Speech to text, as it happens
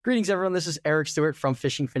Greetings, everyone. This is Eric Stewart from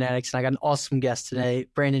Fishing Fanatics, and I got an awesome guest today,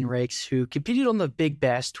 Brayden Rakes, who competed on the Big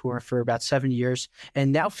Bass Tour for about 7 years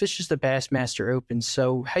and now fishes the Bassmaster Open.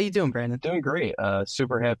 So, how you doing, Brandon? Doing great.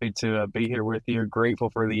 Super happy to be here with you. Grateful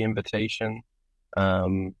for the invitation.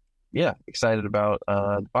 Yeah, excited about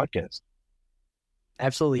the podcast.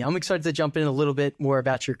 Absolutely. I'm excited to jump in a little bit more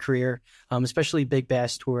about your career, especially Big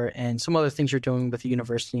Bass Tour and some other things you're doing with the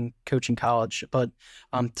university and coaching college. But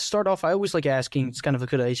to start off, I always like asking, it's kind of a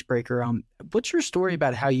good icebreaker. What's your story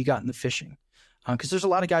about how you got into fishing? Because there's a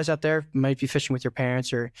lot of guys out there who might be fishing with your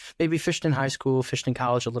parents or maybe fished in high school, fished in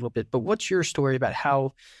college a little bit. But what's your story about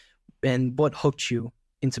how and what hooked you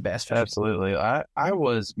into bass fishing? Absolutely.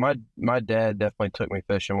 My dad definitely took me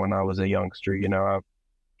fishing when I was a youngster. I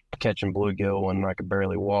catching bluegill when I could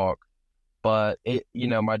barely walk. But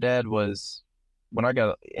my dad was, when I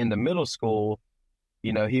got into middle school,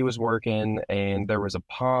 he was working and there was a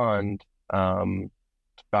pond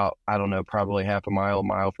about, I don't know, probably half a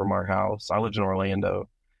mile from our house. I lived in Orlando.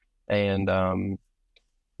 And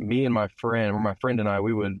my friend and I,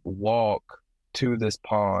 we would walk to this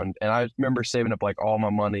pond. And I remember saving up like all my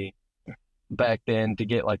money back then to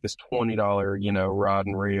get like this $20, rod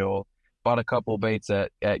and reel. Bought a couple of baits so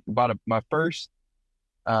I bought a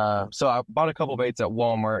couple of baits at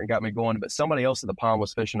Walmart and got me going, but somebody else at the pond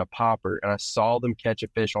was fishing a popper and I saw them catch a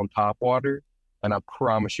fish on top water and I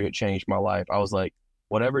promise you it changed my life. I was like,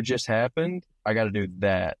 whatever just happened, I got to do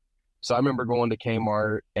that. So I remember going to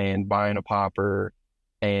Kmart and buying a popper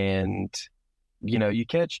and, you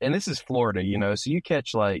catch, and this is Florida, so you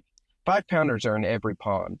catch like 5-pounders are in every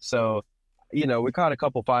pond. So we caught a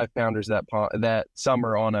couple 5-pounders that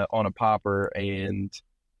summer on a popper, and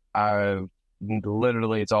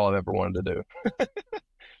it's all I've ever wanted to do.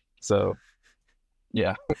 So,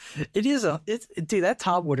 yeah. Dude, that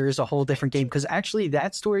topwater is a whole different game because actually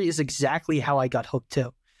that story is exactly how I got hooked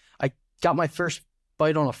too. I got my first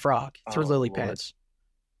bite on a frog through lily pads.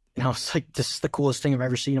 And I was like, this is the coolest thing I've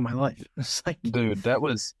ever seen in my life. It's like, dude, that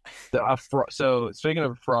was so speaking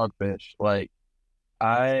of frogfish, like,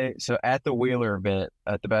 so at the Wheeler event,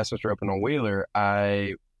 at the Bassmaster Open on Wheeler,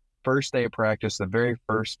 first day of practice, the very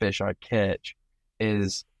first fish I catch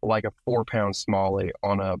is like a 4-pound smallie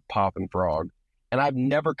on a popping frog. And I've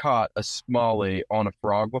never caught a smallie on a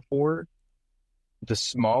frog before. The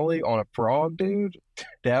smallie on a frog, dude,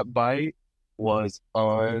 that bite was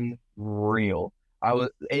unreal.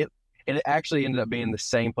 It actually ended up being the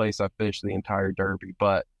same place I fished the entire Derby,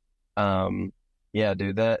 but yeah,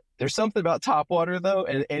 dude, there's something about topwater though,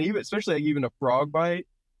 and even especially like even a frog bite,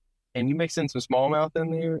 and you mix in some smallmouth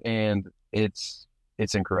in there, and it's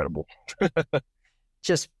incredible.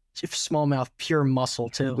 Just smallmouth, pure muscle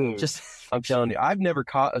too. Dude, I'm telling you, I had never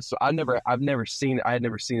seen a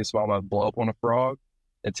smallmouth blow up on a frog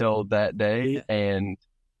until that day, and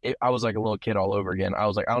I was like a little kid all over again. I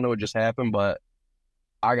was like, I don't know what just happened, but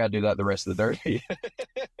I got to do that the rest of the Derby.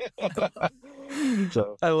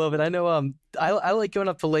 So I love it. I know I like going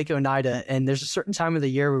up to Lake Oneida, and there's a certain time of the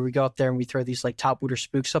year where we go up there and we throw these like topwater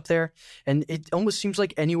spooks up there, and it almost seems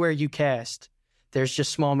like anywhere you cast, there's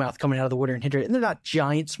just smallmouth coming out of the water and hit it. And they're not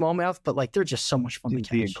giant smallmouth, but like they're just so much fun to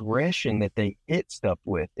catch. The aggression that they hit stuff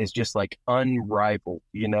with is just like unrivaled.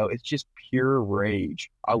 It's just pure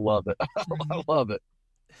rage. I love it. I love it.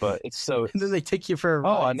 But it's so. And then they take you for a ride.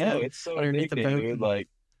 Oh, I know. It's so underneath the boat. Dude. Like,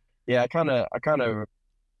 yeah, I kind of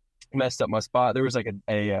messed up my spot. There was like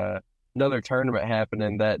another tournament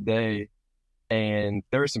happening that day, and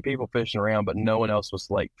there were some people fishing around, but no one else was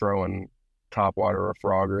like throwing topwater or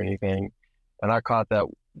frog or anything. And I caught that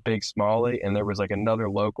big smallie, and there was like another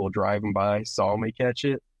local driving by, saw me catch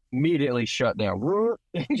it, immediately shut down,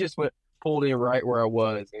 and just pulled in right where I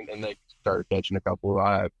was, and they started catching a couple.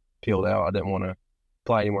 I peeled out. I didn't want to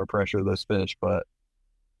apply any more pressure to those fish, but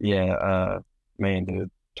yeah, man, dude,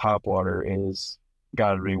 topwater is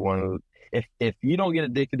got to be one of the, if you don't get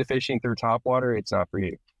addicted to fishing through topwater, it's not for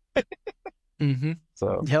you. Mm-hmm.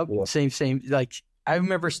 So yep, yeah. Same. Like I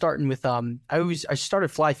remember starting with I started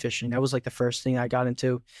fly fishing. That was like the first thing I got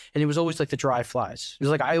into, and it was always like the dry flies. It was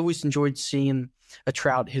like I always enjoyed seeing a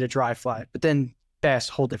trout hit a dry fly, but then bass,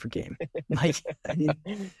 whole different game. Like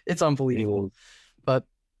it's unbelievable. But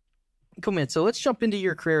cool, man. So let's jump into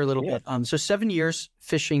your career a little bit. So 7 years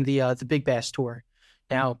fishing the Big Bass Tour.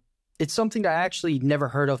 Now, it's something that I actually never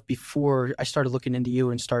heard of before I started looking into you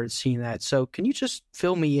and started seeing that. So can you just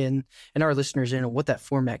fill me in and our listeners in on what that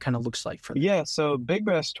format kind of looks like for them? Yeah, so Big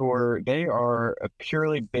Bass Tour, they are a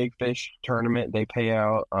purely big fish tournament. They pay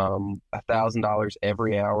out $1,000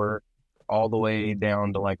 every hour, all the way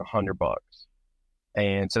down to like $100.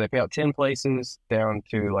 And so they pay out 10 places down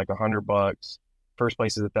to like $100. First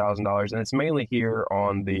place is $1,000, and it's mainly here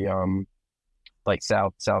on the like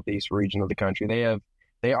southeast region of the country.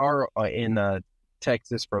 They are in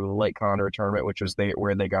Texas for the Lake Condor tournament, which was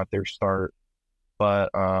where they got their start. But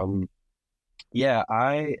yeah,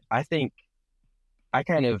 I think I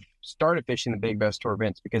kind of started fishing the Big Bass Tour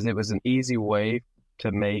events because it was an easy way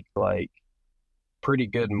to make like pretty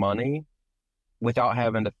good money without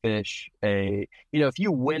having to fish if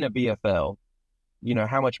you win a BFL,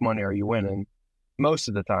 how much money are you winning most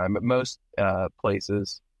of the time at most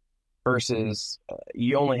places versus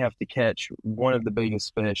you only have to catch one of the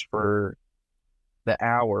biggest fish for the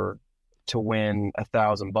hour to win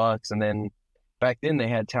 $1,000. And then back then they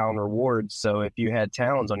had talent rewards. So if you had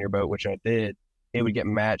talons on your boat, which I did, it would get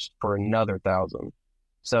matched for another 1,000.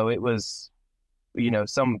 So it was,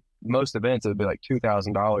 most events it would be like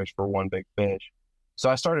 $2,000 for one big fish. So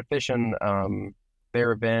I started fishing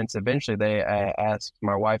their events. Eventually they asked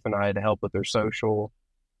my wife and I to help with their social.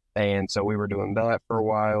 And so we were doing that for a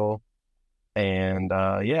while. And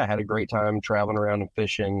yeah, I had a great time traveling around and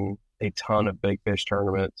fishing a ton of big fish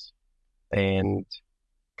tournaments, and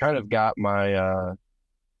kind of got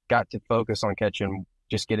to focus on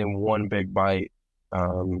getting one big bite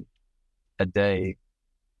a day,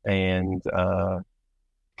 and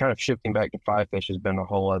kind of shifting back to five fish has been a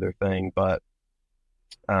whole other thing. But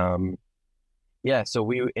yeah, so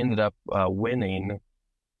we ended up winning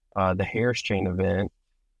the Harris Chain event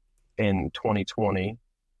in 2020.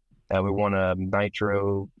 We won a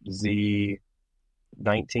Nitro Z19,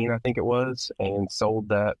 I think it was, and sold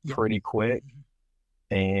that pretty quick,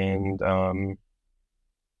 and kind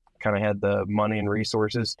of had the money and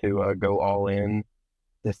resources to go all in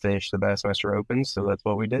to fish the Bassmaster Opens. So that's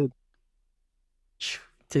what we did.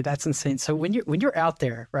 Dude, that's insane. So when you're out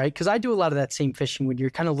there, right? Because I do a lot of that same fishing. When you're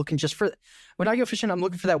kind of looking when I go fishing, I'm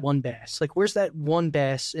looking for that one bass. Like, where's that one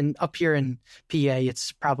bass? And up here in PA,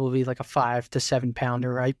 it's probably like a 5 to 7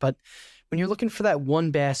 pounder, right? But when you're looking for that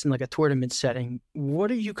one bass in like a tournament setting, what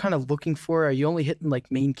are you kind of looking for? Are you only hitting like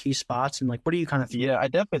main key spots? And like, what are you kind of? Yeah, I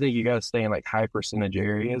definitely think you got to stay in like high percentage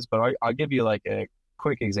areas. But I'll give you like a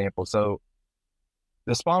quick example. So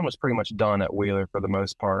the spawn was pretty much done at Wheeler for the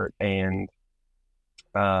most part, and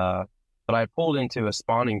but I pulled into a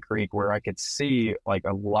spawning creek where I could see like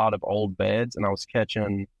a lot of old beds, and I was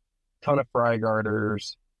catching a ton of fry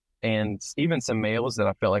garters and even some males that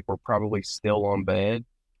I felt like were probably still on bed.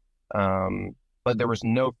 But there was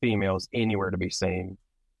no females anywhere to be seen.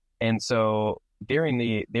 And so during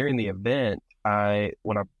the event,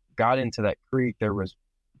 when I got into that creek, there was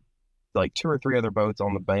like 2 or 3 other boats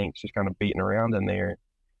on the banks just kind of beating around in there.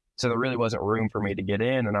 So there really wasn't room for me to get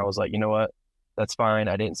in. And I was like, you know what? That's fine.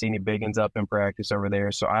 I didn't see any big ones up in practice over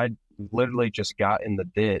there. So I literally just got in the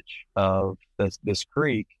ditch of this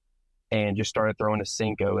creek and just started throwing a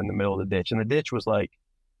Cinco in the middle of the ditch. And the ditch was like,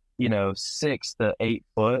 6 to 8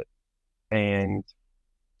 foot, and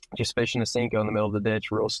just fishing a Cinco in the middle of the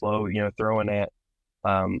ditch real slow, throwing at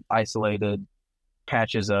isolated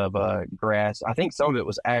patches of grass. I think some of it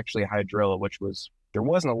was actually hydrilla, there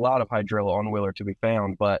wasn't a lot of hydrilla on Wheeler to be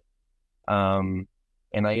found, but and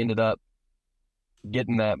I ended up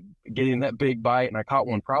getting that big bite, and I caught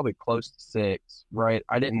one probably close to 6, right?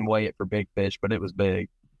 I didn't weigh it for big fish, but it was big.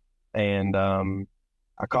 And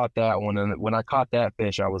I caught that one, and when I caught that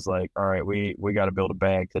fish, I was like, all right, we got to build a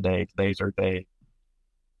bag today. Today's our day.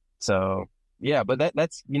 So yeah, but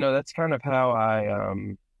that's kind of how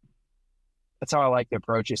that's how I like to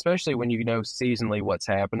approach it, especially when seasonally what's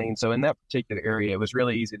happening. So in that particular area, it was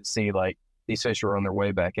really easy to see like these fish were on their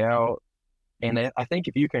way back out. And I think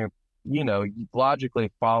if you can,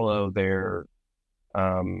 logically follow their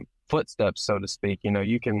footsteps, so to speak,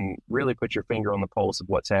 you can really put your finger on the pulse of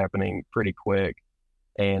what's happening pretty quick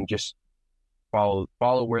and just follow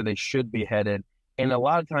where they should be headed. And a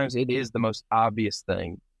lot of times it is the most obvious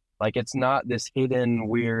thing. Like, it's not this hidden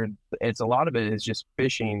weird, a lot of it is just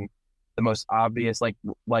fishing the most obvious, like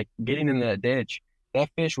getting in that ditch. That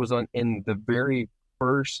fish was in the very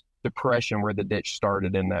first depression where the ditch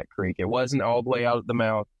started in that creek. It wasn't all the way out at the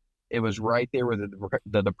mouth. It was right there where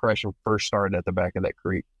the depression first started at the back of that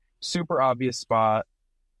creek. Super obvious spot.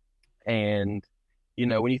 And,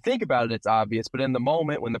 when you think about it, it's obvious. But in the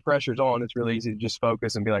moment, when the pressure's on, it's really easy to just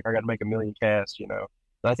focus and be like, I got to make a million casts, And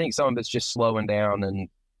I think some of it's just slowing down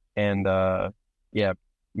and yeah,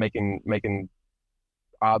 making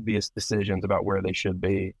obvious decisions about where they should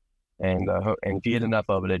be. And if you get enough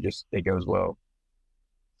of it, it goes well.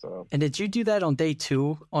 So. And did you do that on day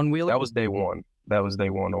 2 on Wheeler? That was day 1. That was day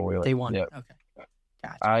 1 on Wheeler. Day 1. Yeah. Okay.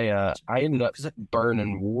 Gotcha. I ended up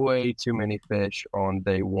burning way too many fish on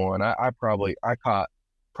day 1. I caught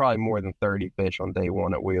probably more than 30 fish on day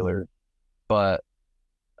 1 at Wheeler, but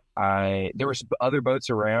there was other boats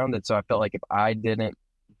around, and so I felt like if I didn't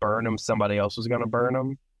burn them, somebody else was going to burn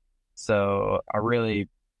them. So I really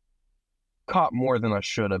caught more than I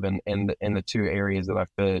should have in the two areas that I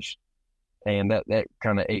fished, and that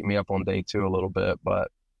kind of ate me up on day two a little bit, but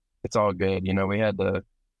it's all good. You know, we had to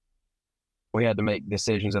make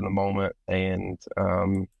decisions in the moment, and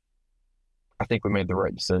I think we made the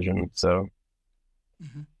right decision. So.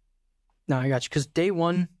 Mm-hmm. No, I got you. Because day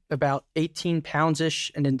one, about 18 pounds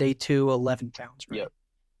ish, and then day two, 11 pounds, right? Yep.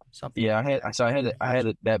 Something. Yeah,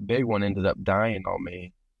 that big one ended up dying on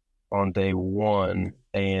me on day one,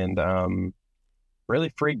 and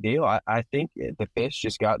really freak deal. I think the fish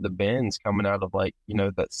just got the bends coming out of like, you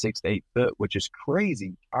know, that 6 to 8 foot, which is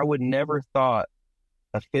crazy. I would never thought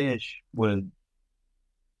a fish would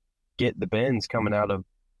get the bends coming out of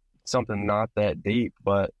something not that deep,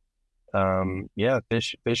 but yeah,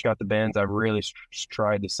 fish got the bends. I really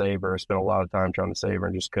tried to save her. I spent a lot of time trying to save her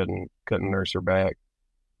and just couldn't nurse her back.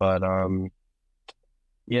 But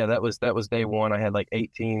yeah, that was day one. I had like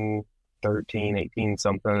 18, 13, 18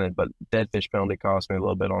 something, but dead fish penalty cost me a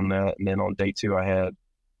little bit on that. And then on day two, I had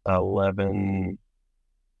 11,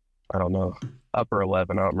 I don't know, upper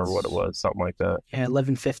 11. I don't remember what it was, something like that. Yeah,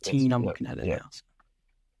 11, 15. I'm looking at it now.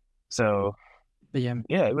 So, but yeah,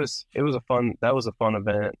 it was a fun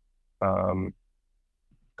event.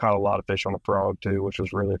 Caught a lot of fish on a frog too, which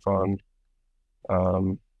was really fun.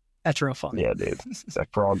 That's real fun. Yeah, dude. That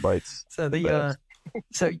frog bites. So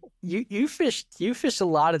so you fished a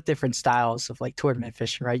lot of different styles of like tournament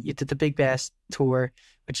fishing, right? You did the Big Bass Tour,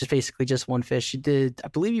 which is basically just one fish. I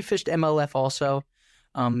believe you fished MLF also,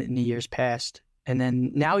 in the years past, and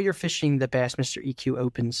then now you're fishing the Bassmaster EQ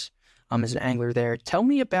Opens, as an angler there. Tell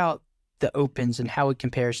me about the Opens and how it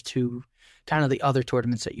compares to kind of the other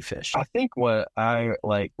tournaments that you fish. I think what I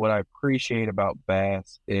appreciate about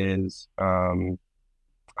bass is,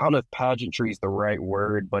 I don't know if pageantry is the right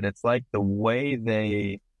word, but it's like the way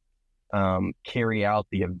they carry out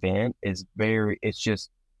the event is it's just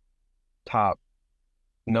top.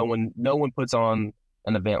 No one puts on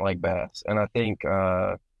an event like bass. And I think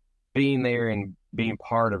being there and being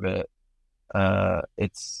part of it,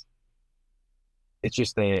 it's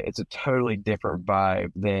a totally different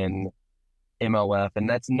vibe than MLF, and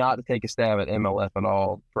that's not to take a stab at MLF at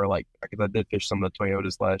all, because I did fish some of the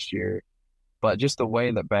Toyotas last year, but just the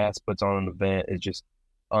way that Bass puts on an event is just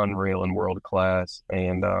unreal and world class.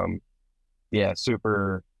 And yeah,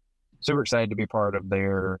 super excited to be part of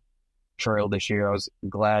their trail this year. I was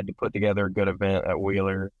glad to put together a good event at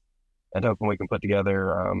Wheeler, and hoping we can put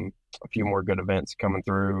together a few more good events coming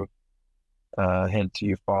through. Head to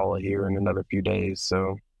Eufaula here in another few days,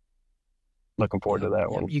 so looking forward to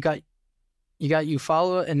that one. You got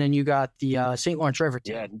Eufaula, and then you got the St. Lawrence River.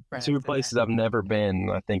 Yeah, two places I've never been.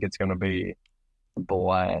 I think it's going to be a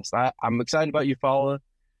blast. I'm excited about Eufaula.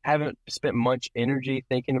 Haven't spent much energy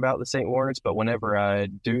thinking about the St. Lawrence, but whenever I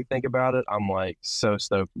do think about it, I'm like so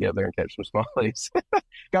stoked to get there and catch some smallies.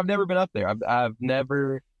 I've never been up there. I've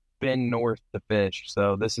never been north to fish,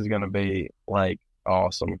 so this is going to be like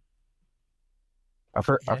awesome.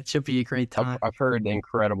 It should be a great time. I've heard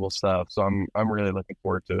incredible stuff, so I'm really looking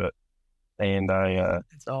forward to it. And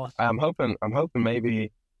it's awesome. I'm hoping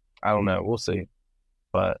maybe, I don't know, we'll see,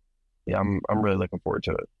 but yeah, I'm really looking forward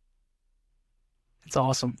to it. It's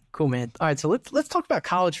awesome, cool, man. All right, so let's talk about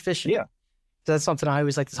college fishing. Yeah, that's something I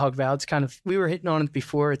always like to talk about. It's kind of, we were hitting on it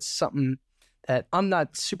before. It's something that I'm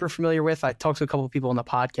not super familiar with. I talked to a couple of people on the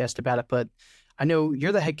podcast about it, but I know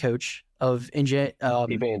you're the head coach of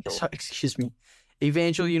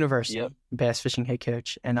Evangel University. Yep. Bass fishing head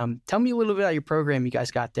coach. And tell me a little bit about your program you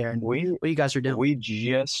guys got there and what you guys are doing. We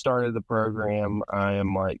just started the program. I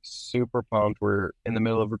am like super pumped. We're in the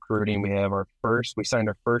middle of recruiting. We signed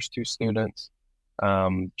our first 2 students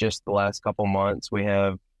just the last couple months. We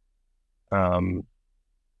have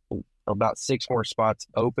about 6 more spots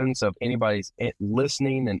open. So if anybody's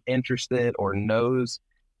listening and interested or knows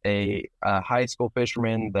a high school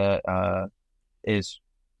fisherman that is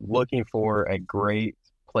looking for a great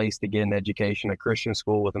place to get an education, a Christian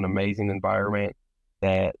school with an amazing environment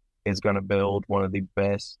that is going to build one of the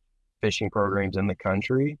best fishing programs in the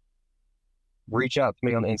country, reach out to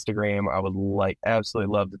me on Instagram. I would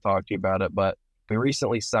absolutely love to talk to you about it. But we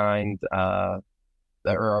recently signed,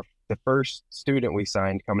 the first student we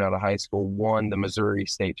signed coming out of high school won the Missouri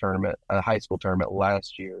State tournament, high school tournament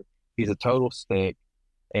last year. He's a total stick,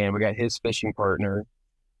 and we got his fishing partner,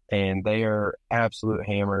 and they are absolute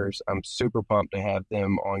hammers. I'm super pumped to have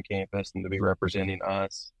them on campus and to be representing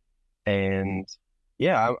us. And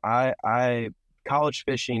yeah, I college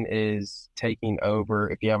fishing is taking over.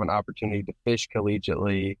 If you have an opportunity to fish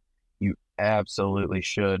collegiately, you absolutely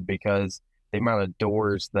should, because the amount of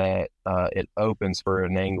doors that it opens for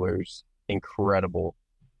an angler's incredible.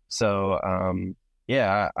 So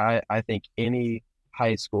yeah, I think any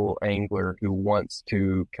high school angler who wants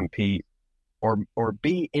to compete or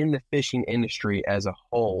be in the fishing industry as a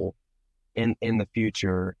whole in the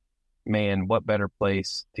future, man, what better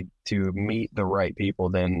place to meet the right people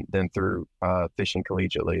than through fishing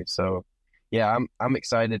collegiately. So yeah, I'm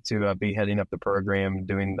excited to be heading up the program,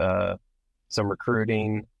 doing some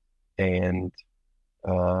recruiting, and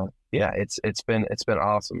yeah, it's been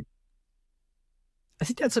awesome. I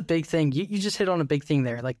think that's a big thing. You just hit on a big thing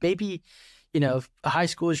there. Like maybe, if a high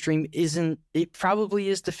schooler's dream it probably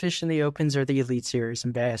is to fish in the Opens or the Elite Series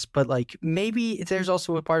and bass, but like maybe there's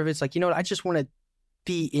also a part of it's like, what, I just want to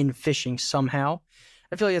be in fishing somehow.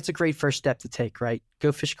 I feel like that's a great first step to take, right?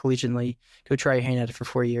 Go fish collegiately, go try your hand at it for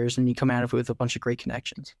 4 years, and you come out of it with a bunch of great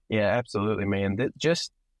connections. Yeah, absolutely, man.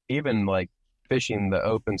 Just even like fishing the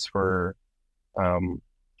Opens for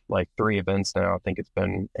like 3 events now, I think it's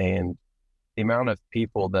been, and the amount of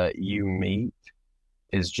people that you meet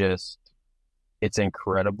is just, it's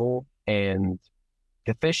incredible. And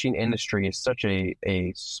the fishing industry is such a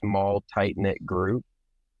small, tight-knit group.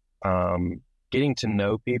 Getting to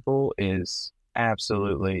know people is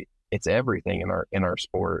absolutely, it's everything in our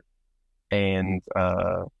sport. And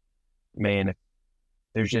man,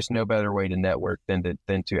 there's just no better way to network than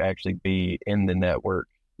to actually be in the network,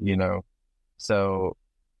 you know. So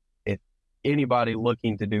if anybody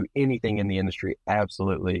looking to do anything in the industry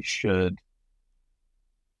absolutely should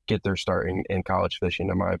get their start in college fishing,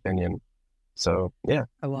 in my opinion. So yeah,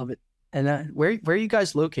 I love it. And where are you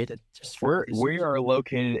guys located? we are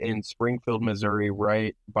located in Springfield, Missouri,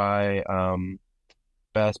 right by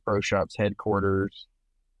Bass Pro Shops headquarters,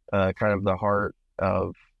 kind of the heart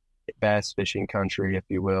of bass fishing country, if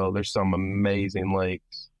you will. There's some amazing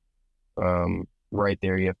lakes right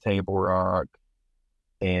there. You have Table Rock,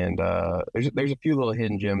 and there's a few little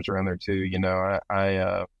hidden gems around there too.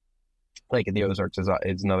 I Lake of the Ozarks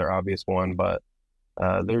is another obvious one, but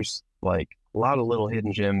there's like a lot of little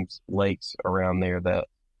hidden gems, lakes around there that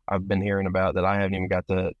I've been hearing about that I haven't even got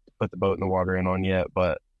to put the boat in the water in on yet.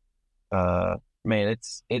 But man,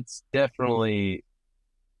 it's definitely,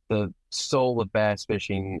 the soul of bass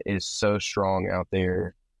fishing is so strong out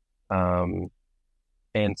there, and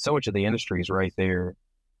so much of the industry is right there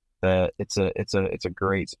that it's a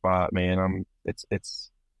great spot, man.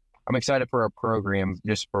 I'm excited for our program,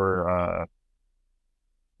 just for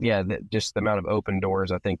just the amount of open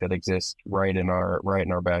doors I think that exist right in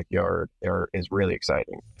our backyard is really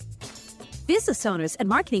exciting. Business owners and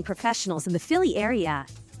marketing professionals in the Philly area,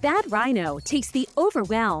 Bad Rhino takes the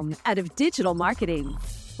overwhelm out of digital marketing.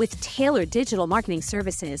 With tailored digital marketing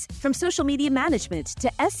services, from social media management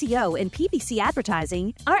to SEO and PPC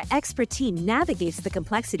advertising, our expert team navigates the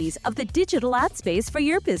complexities of the digital ad space for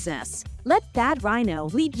your business. Let Bad Rhino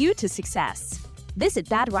lead you to success. Visit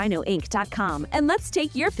badrhinoinc.com and let's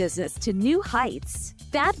take your business to new heights.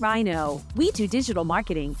 Bad Rhino, we do digital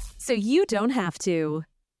marketing so you don't have to.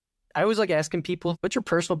 I always like asking people, what's your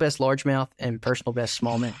personal best largemouth and personal best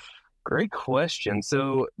smallmouth? Great question.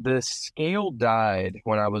 So the scale died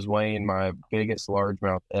when I was weighing my biggest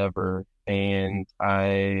largemouth ever, and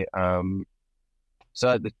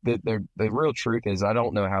so the real truth is I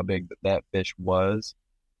don't know how big that fish was.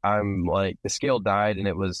 I'm like, the scale died and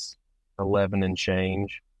it was 11 and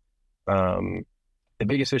change. The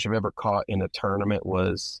biggest fish I've ever caught in a tournament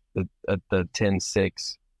was the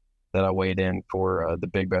 10.6 that I weighed in for the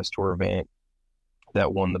Big Bass Tour event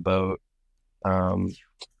that won the boat.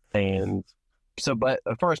 And so, but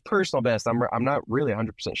as far as personal best, I'm not really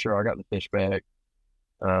 100% sure. I got the fish back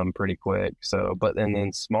pretty quick. So, but then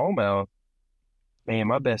smallmouth, man,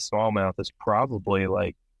 my best smallmouth is probably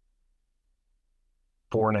like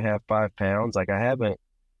 4.5, 5 pounds. Like, I haven't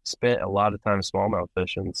spent a lot of time smallmouth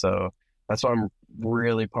fishing, so that's why I'm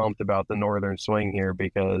really pumped about the northern swing here,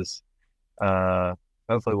 because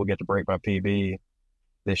hopefully we'll get to break my PB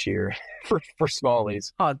this year for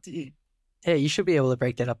smallies. Oh, dude. Hey, you should be able to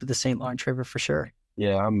break that up at the St. Lawrence River for sure.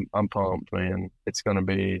 Yeah, I'm pumped, man. It's gonna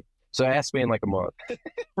be, so ask me in like a month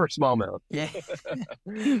for smallmouth. Yeah,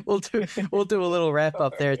 we'll do a little wrap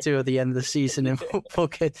up there too at the end of the season, and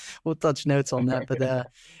we'll touch notes on that. But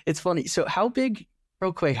it's funny. So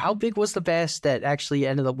real quick, how big was the bass that actually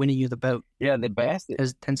ended up winning you the boat? Yeah, the bass. It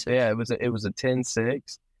was 10.6. Yeah, it was a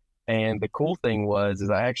 10.6, and the cool thing is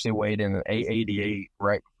I actually weighed in an 888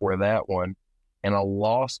 right before that one, and I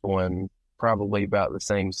lost one probably about the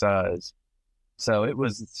same size. So it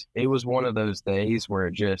was one of those days where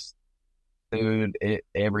it just, dude,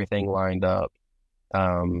 everything lined up.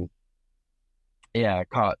 Yeah, I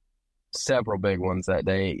caught several big ones that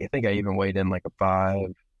day. I think I even weighed in like a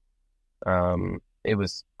 5. It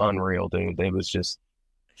was unreal, dude. It was just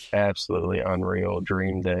absolutely unreal.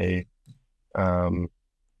 Dream day. Um,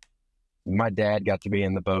 my dad got to be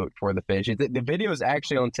in the boat for the fish. The video is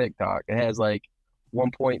actually on TikTok. It has like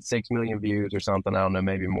 1.6 million views or something. I don't know,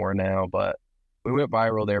 maybe more now, but we went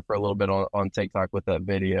viral there for a little bit on TikTok with that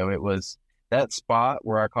video. It was that spot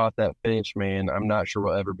where I caught that fish, man. I'm not sure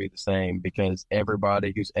will ever be the same because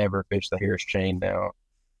everybody who's ever fished the Harris Chain now,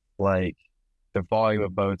 like the volume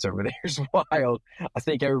of boats over there is wild. I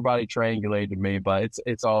think everybody triangulated me, but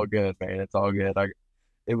it's all good, man. It's all good.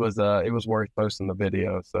 It was worth posting the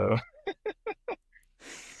video. So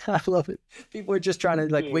I love it. People are just trying to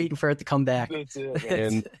like waiting for it to come back. that's it,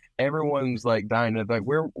 man. Everyone's like dying to like,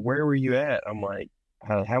 where were you at? I'm like,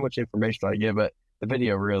 how much information do I give? But the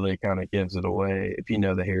video really kind of gives it away if you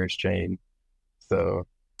know the Harris Chain. So,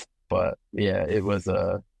 but yeah, it was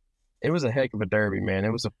a heck of a derby, man.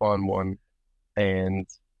 It was a fun one, and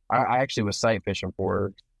I actually was sight fishing for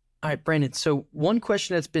her. All right, Brandon. So one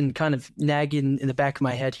question that's been kind of nagging in the back of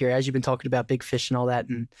my head here, as you've been talking about big fish and all that,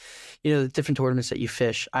 and the different tournaments that you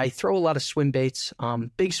fish. I throw a lot of swim baits,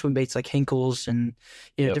 big swim baits like Hinkles and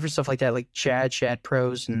Yep. different stuff like that, like Shad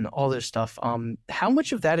Pros, and all this stuff. How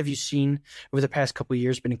much of that have you seen over the past couple of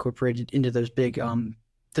years been incorporated into those big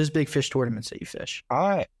fish tournaments that you fish?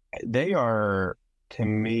 They are, to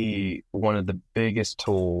me, one of the biggest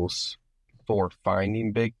tools for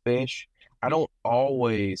finding big fish. I don't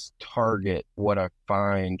always target what I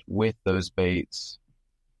find with those baits.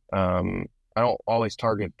 I don't always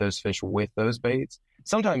target those fish with those baits.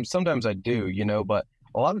 Sometimes I do, but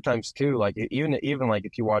a lot of times too, like even like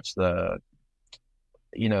if you watch the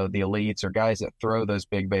elites or guys that throw those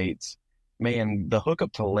big baits, man, the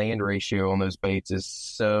hookup to land ratio on those baits is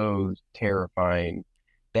so terrifying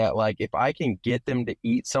that like if I can get them to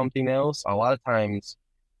eat something else, a lot of times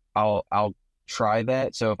I'll try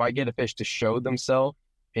that. So if I get a fish to show themselves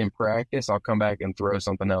in practice, I'll come back and throw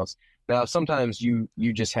something else. Now, sometimes you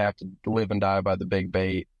just have to live and die by the big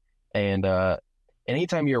bait. And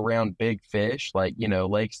anytime you're around big fish, like,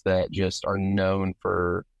 lakes that just are known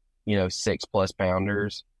for, 6+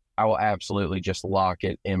 pounders, I will absolutely just lock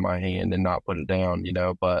it in my hand and not put it down,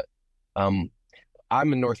 But I'm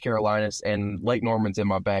in North Carolina and Lake Norman's in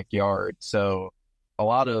my backyard. So a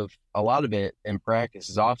lot of it in practice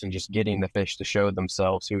is often just getting the fish to show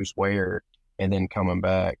themselves who's where and then coming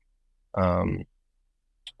back.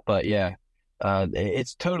 But yeah,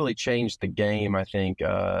 it's totally changed the game. I think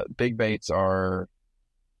big baits are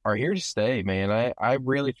here to stay, man. I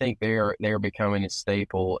really think they're becoming a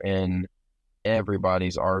staple in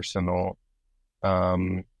everybody's arsenal.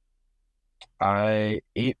 I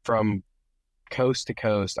eat from coast to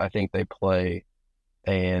coast. I think they play,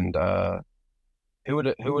 and who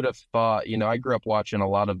would have thought? I grew up watching a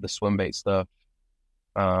lot of the swim bait stuff,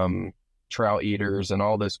 trout eaters and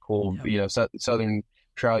all this cool, southern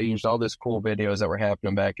trout eaters, all this cool videos that were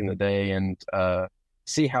happening back in the day, and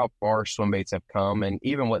see how far swim baits have come, and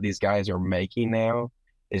even what these guys are making now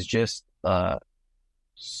is just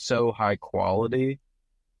so high quality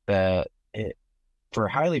that for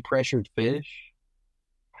highly pressured fish,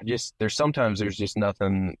 there's just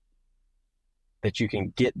nothing that you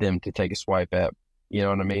can get them to take a swipe at. You know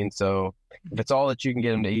what I mean? So if it's all that you can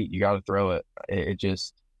get them to eat, you got to throw it.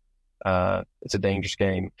 It's a dangerous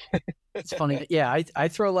game. It's funny. Yeah, I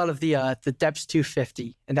throw a lot of the Depths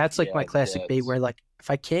 250, and that's like my classic bait where like if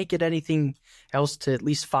I can't get anything else to at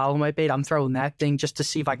least follow my bait, I'm throwing that thing just to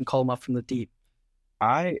see if I can call them up from the deep.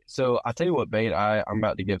 So I tell you what bait I'm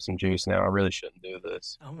about to give some juice now. I really shouldn't do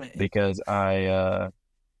this because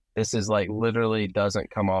this is like literally doesn't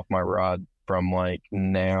come off my rod from like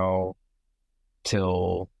now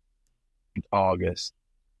till August,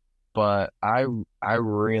 but I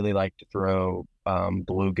really like to throw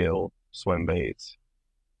bluegill swim baits,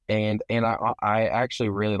 and I actually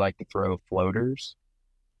really like to throw floaters.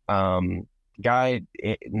 Guy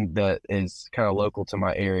that is kind of local to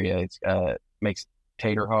my area, it's makes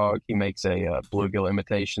tater hog. He makes a bluegill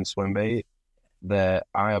imitation swim bait that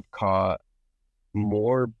I have caught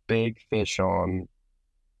more big fish on.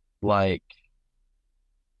 Like,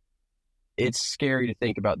 it's scary to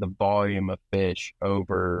think about the volume of fish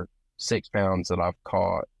over 6 pounds that I've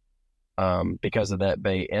caught because of that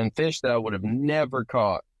bait, and fish that I would have never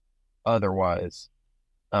caught otherwise.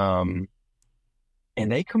 And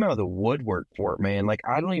they come out of the woodwork for it, man. Like,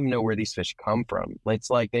 I don't even know where these fish come from. It's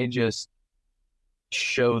like they just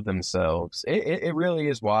show themselves. It really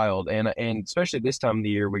is wild, and especially this time of the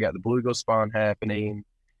year, we got the bluegill spawn happening,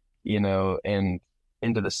 and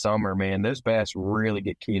into the summer, man, those bass really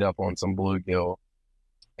get keyed up on some bluegill.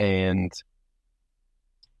 And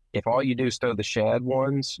if all you do is throw the shad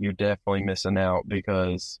ones, you're definitely missing out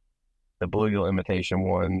because the bluegill imitation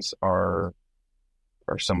ones are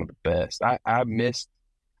some of the best. I missed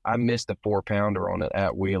a 4-pounder on it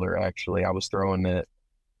at Wheeler. Actually, I was throwing it,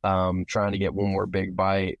 trying to get one more big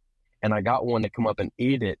bite, and I got one to come up and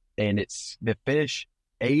eat it, and the fish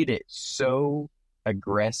ate it so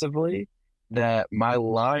aggressively that my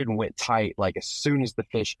line went tight. Like as soon as the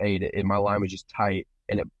fish ate it, and my line was just tight,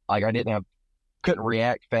 and it like I couldn't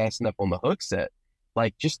react fast enough on the hook set.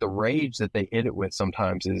 Like just the rage that they hit it with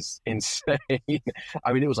sometimes is insane.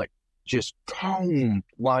 I mean, it was like just boom,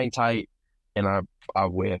 line tight, and I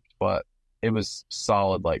whiffed, but it was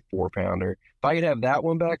solid like 4-pounder. If I could have that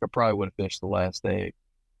one back, I probably would have fished the last day.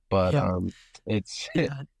 But Yeah. it's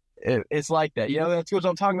Yeah. it's like that. That's what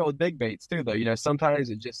I'm talking about with big baits too, though. Sometimes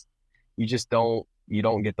you just don't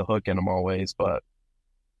get the hook in them always, but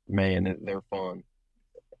man, they're fun.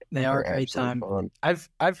 They are a They're great absolutely time. fun.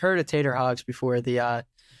 I've heard of Tater Hogs before, that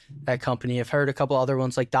company. I've heard a couple other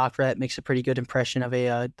ones like Doc Rat makes a pretty good impression of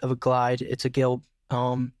a glide. It's a gill.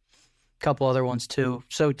 Couple other ones too.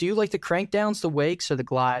 So do you like the crank downs, the wakes, or the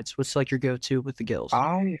glides? What's like your go-to with the gills?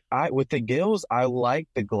 I with the gills, I like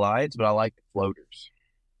the glides, but I like the floaters.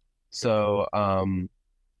 So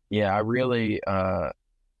yeah, I really I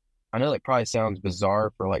know that probably sounds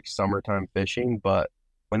bizarre for like summertime fishing, but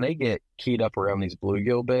when they get keyed up around these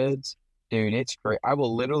bluegill beds, dude, it's great. I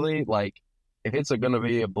will literally like if it's gonna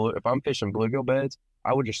be if I'm fishing bluegill beds,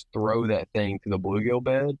 I would just throw that thing to the bluegill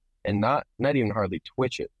bed and not even hardly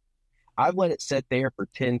twitch it. I've let it sit there for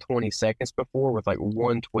 10, 20 seconds before with like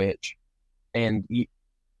one twitch, and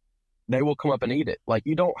they will come up and eat it. Like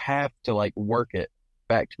you don't have to like work it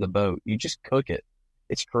back to the boat. You just cook it.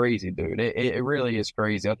 It's crazy, dude. It really is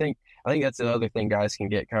crazy. I think that's the other thing guys can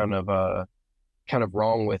get kind of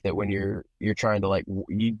wrong with it when you're trying to like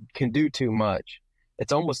you can do too much.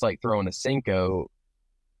 It's almost like throwing a Senko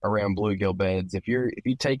around bluegill beds. If you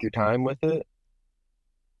take your time with it,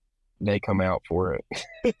 they come out for it.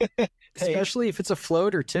 Especially if it's a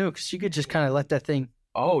floater too, because you could just kind of let that thing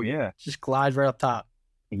Oh yeah, just glide right up top.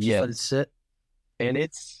 Just yeah. let it sit. And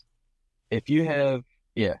if you have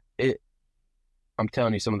I'm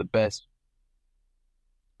telling you some of the best.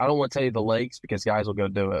 I don't want to tell you the lakes because guys will go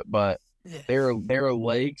do it, but there are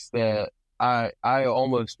lakes that I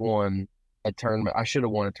almost won a tournament. I should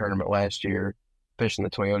have won a tournament last year fishing the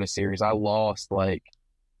Toyota Series. I lost like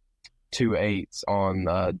 2 8s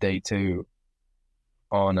on day 2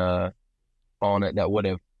 on it that would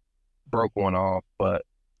have broke one off, but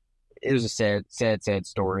it was a sad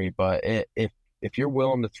story. But if you're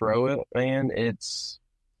willing to throw it, man,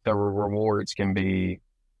 the rewards can be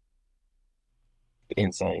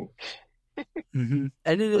insane. Mm-hmm.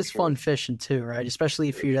 And it is fun fishing too, right? Especially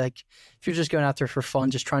if you're just going out there for fun,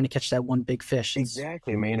 just trying to catch that one big fish.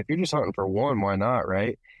 Exactly, man. If you're just hunting for one, why not,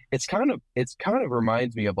 right? It's kind of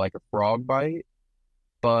reminds me of like a frog bite,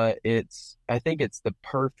 but I think it's the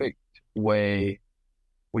perfect way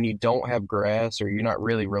when you don't have grass or you're not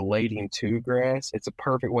really relating to grass. It's a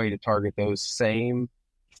perfect way to target those same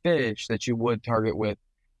fish that you would target with,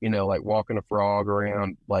 like walking a frog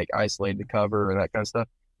around like isolated cover or that kind of stuff.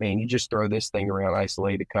 Man, you just throw this thing around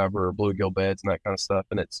isolated cover or bluegill beds and that kind of stuff,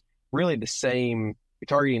 and it's really the same. You're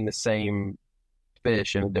targeting the same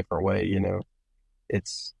fish in a different way.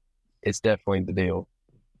 It's definitely the deal,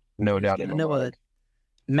 no doubt in my mind.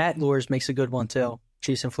 Matt Lures makes a good one too.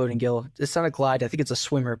 Chasing floating gill. It's not a glide. I think it's a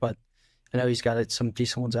swimmer, but I know he's got some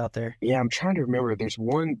decent ones out there. Yeah, I'm trying to remember.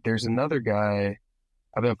 There's another guy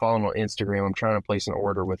I've been following on Instagram. I'm trying to place an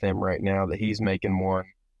order with him right now that he's making one.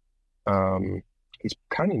 He's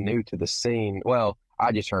kind of new to the scene. Well,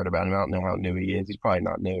 I just heard about him. I don't know how new he is. He's probably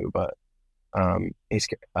not new, but he's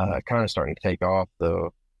kind of starting to take off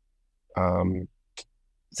though.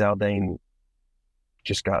 Zaldane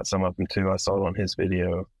just got some of them too. I saw it on his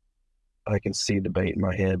video. I can see the bait in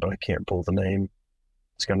my head, but I can't pull the name.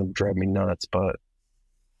 It's gonna drive me nuts. But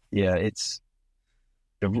yeah,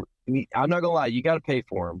 I'm not gonna lie. You got to pay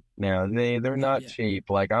for them now. They're not cheap.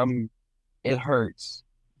 Like it hurts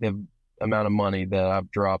the amount of money that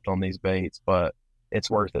I've dropped on these baits, but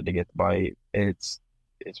it's worth it to get the bite. It's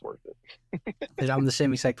worth it. And I'm the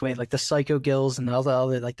same exact way. Like the Psycho Gills and all the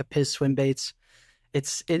other like the Piz swim baits.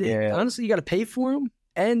 Honestly, you got to pay for them,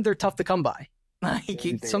 and they're tough to come by.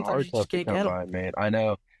 Sometimes you just can't get them. Man, I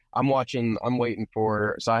know. I'm waiting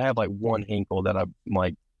for. So I have like one hinkle that I'm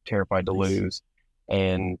like terrified to lose,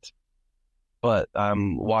 but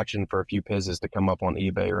I'm watching for a few pizzas to come up on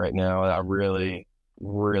eBay right now. I really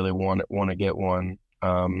want to get one.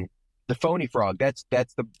 The phony frog. That's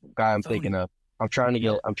the guy I'm thinking of. I'm trying to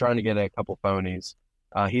get a couple phonies.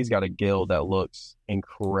 He's got a gill that looks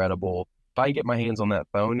incredible. If I get my hands on that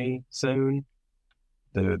phony soon,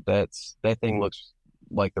 dude, that thing looks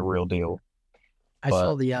like the real deal. I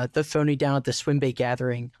saw the phony down at the swim bait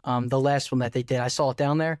gathering. The last one that they did, I saw it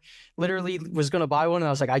down there. Literally was going to buy one, and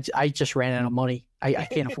I was like, I just ran out of money. I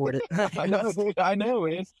can't afford it. I know,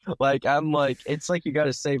 man. Like I'm like, it's like you got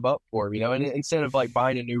to save up for them, you know. And instead of like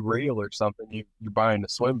buying a new reel or something, you're buying a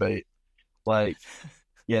swim bait. Like,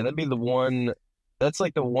 yeah, that'd be the one. That's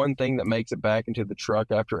like the one thing that makes it back into the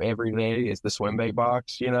truck after every day is the swim bait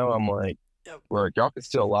box. You know, I'm like, where y'all can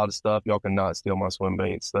steal a lot of stuff, y'all cannot steal my swim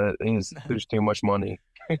baits. There's too much money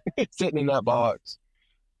sitting in that box.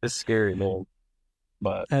 It's scary, man.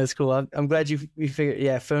 But that's cool. I'm glad you figured.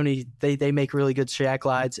 Yeah, phony. They make really good shack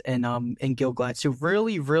glides and gill glides. So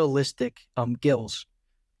really realistic gills.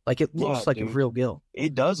 Like it looks like a real gill.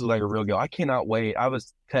 It does look like a real gill. I cannot wait. I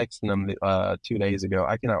was texting them 2 days ago.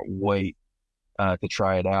 I cannot wait to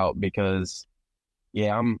try it out because,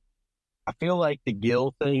 yeah, I feel like the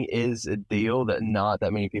gill thing is a deal that not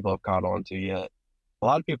that many people have caught on to yet. A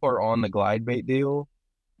lot of people are on the glide bait deal,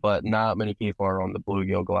 but not many people are on the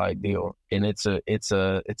bluegill glide deal, and it's a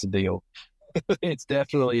deal. It's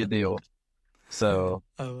definitely a deal. So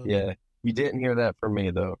yeah, you didn't hear that from me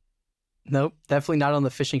though. Nope, definitely not on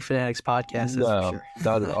the Fishing Fanatics podcast. That's for sure.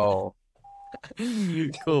 Not at all.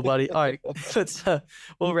 Cool, buddy. All right,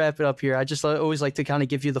 we'll wrap it up here. I just always like to kind of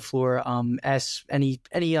give you the floor. Ask any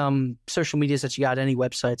social medias that you got, any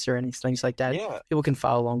websites or any things like that. Yeah, people can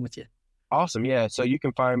follow along with you. Awesome. Yeah, so you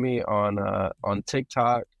can find me on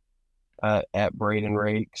TikTok at Brayden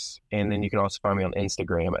Rakes, and then you can also find me on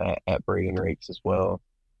Instagram at Brayden Rakes as well.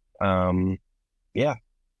 Yeah,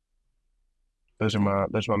 those are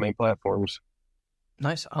my main platforms.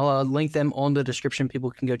 Nice. I'll link them on the description.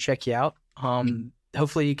 People can go check you out.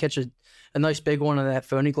 Hopefully you catch a nice big one on that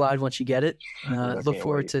phony glide once you get it. Look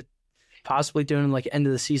forward to possibly doing like end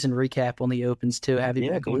of the season recap on the opens too. Have you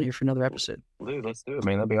back on here for another episode. Dude, let's do it,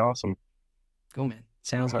 man. That'd be awesome. Cool, man.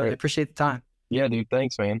 Sounds good. I appreciate the time. Yeah, dude.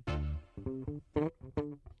 Thanks, man.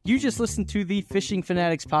 You just listened to the Fishing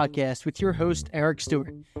Fanatics podcast with your host, Eric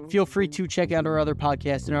Stewart. Feel free to check out our other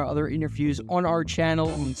podcasts and our other interviews on our channel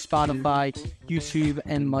on Spotify, YouTube,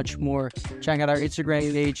 and much more. Check out our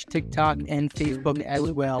Instagram page, TikTok, and Facebook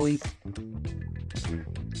as well.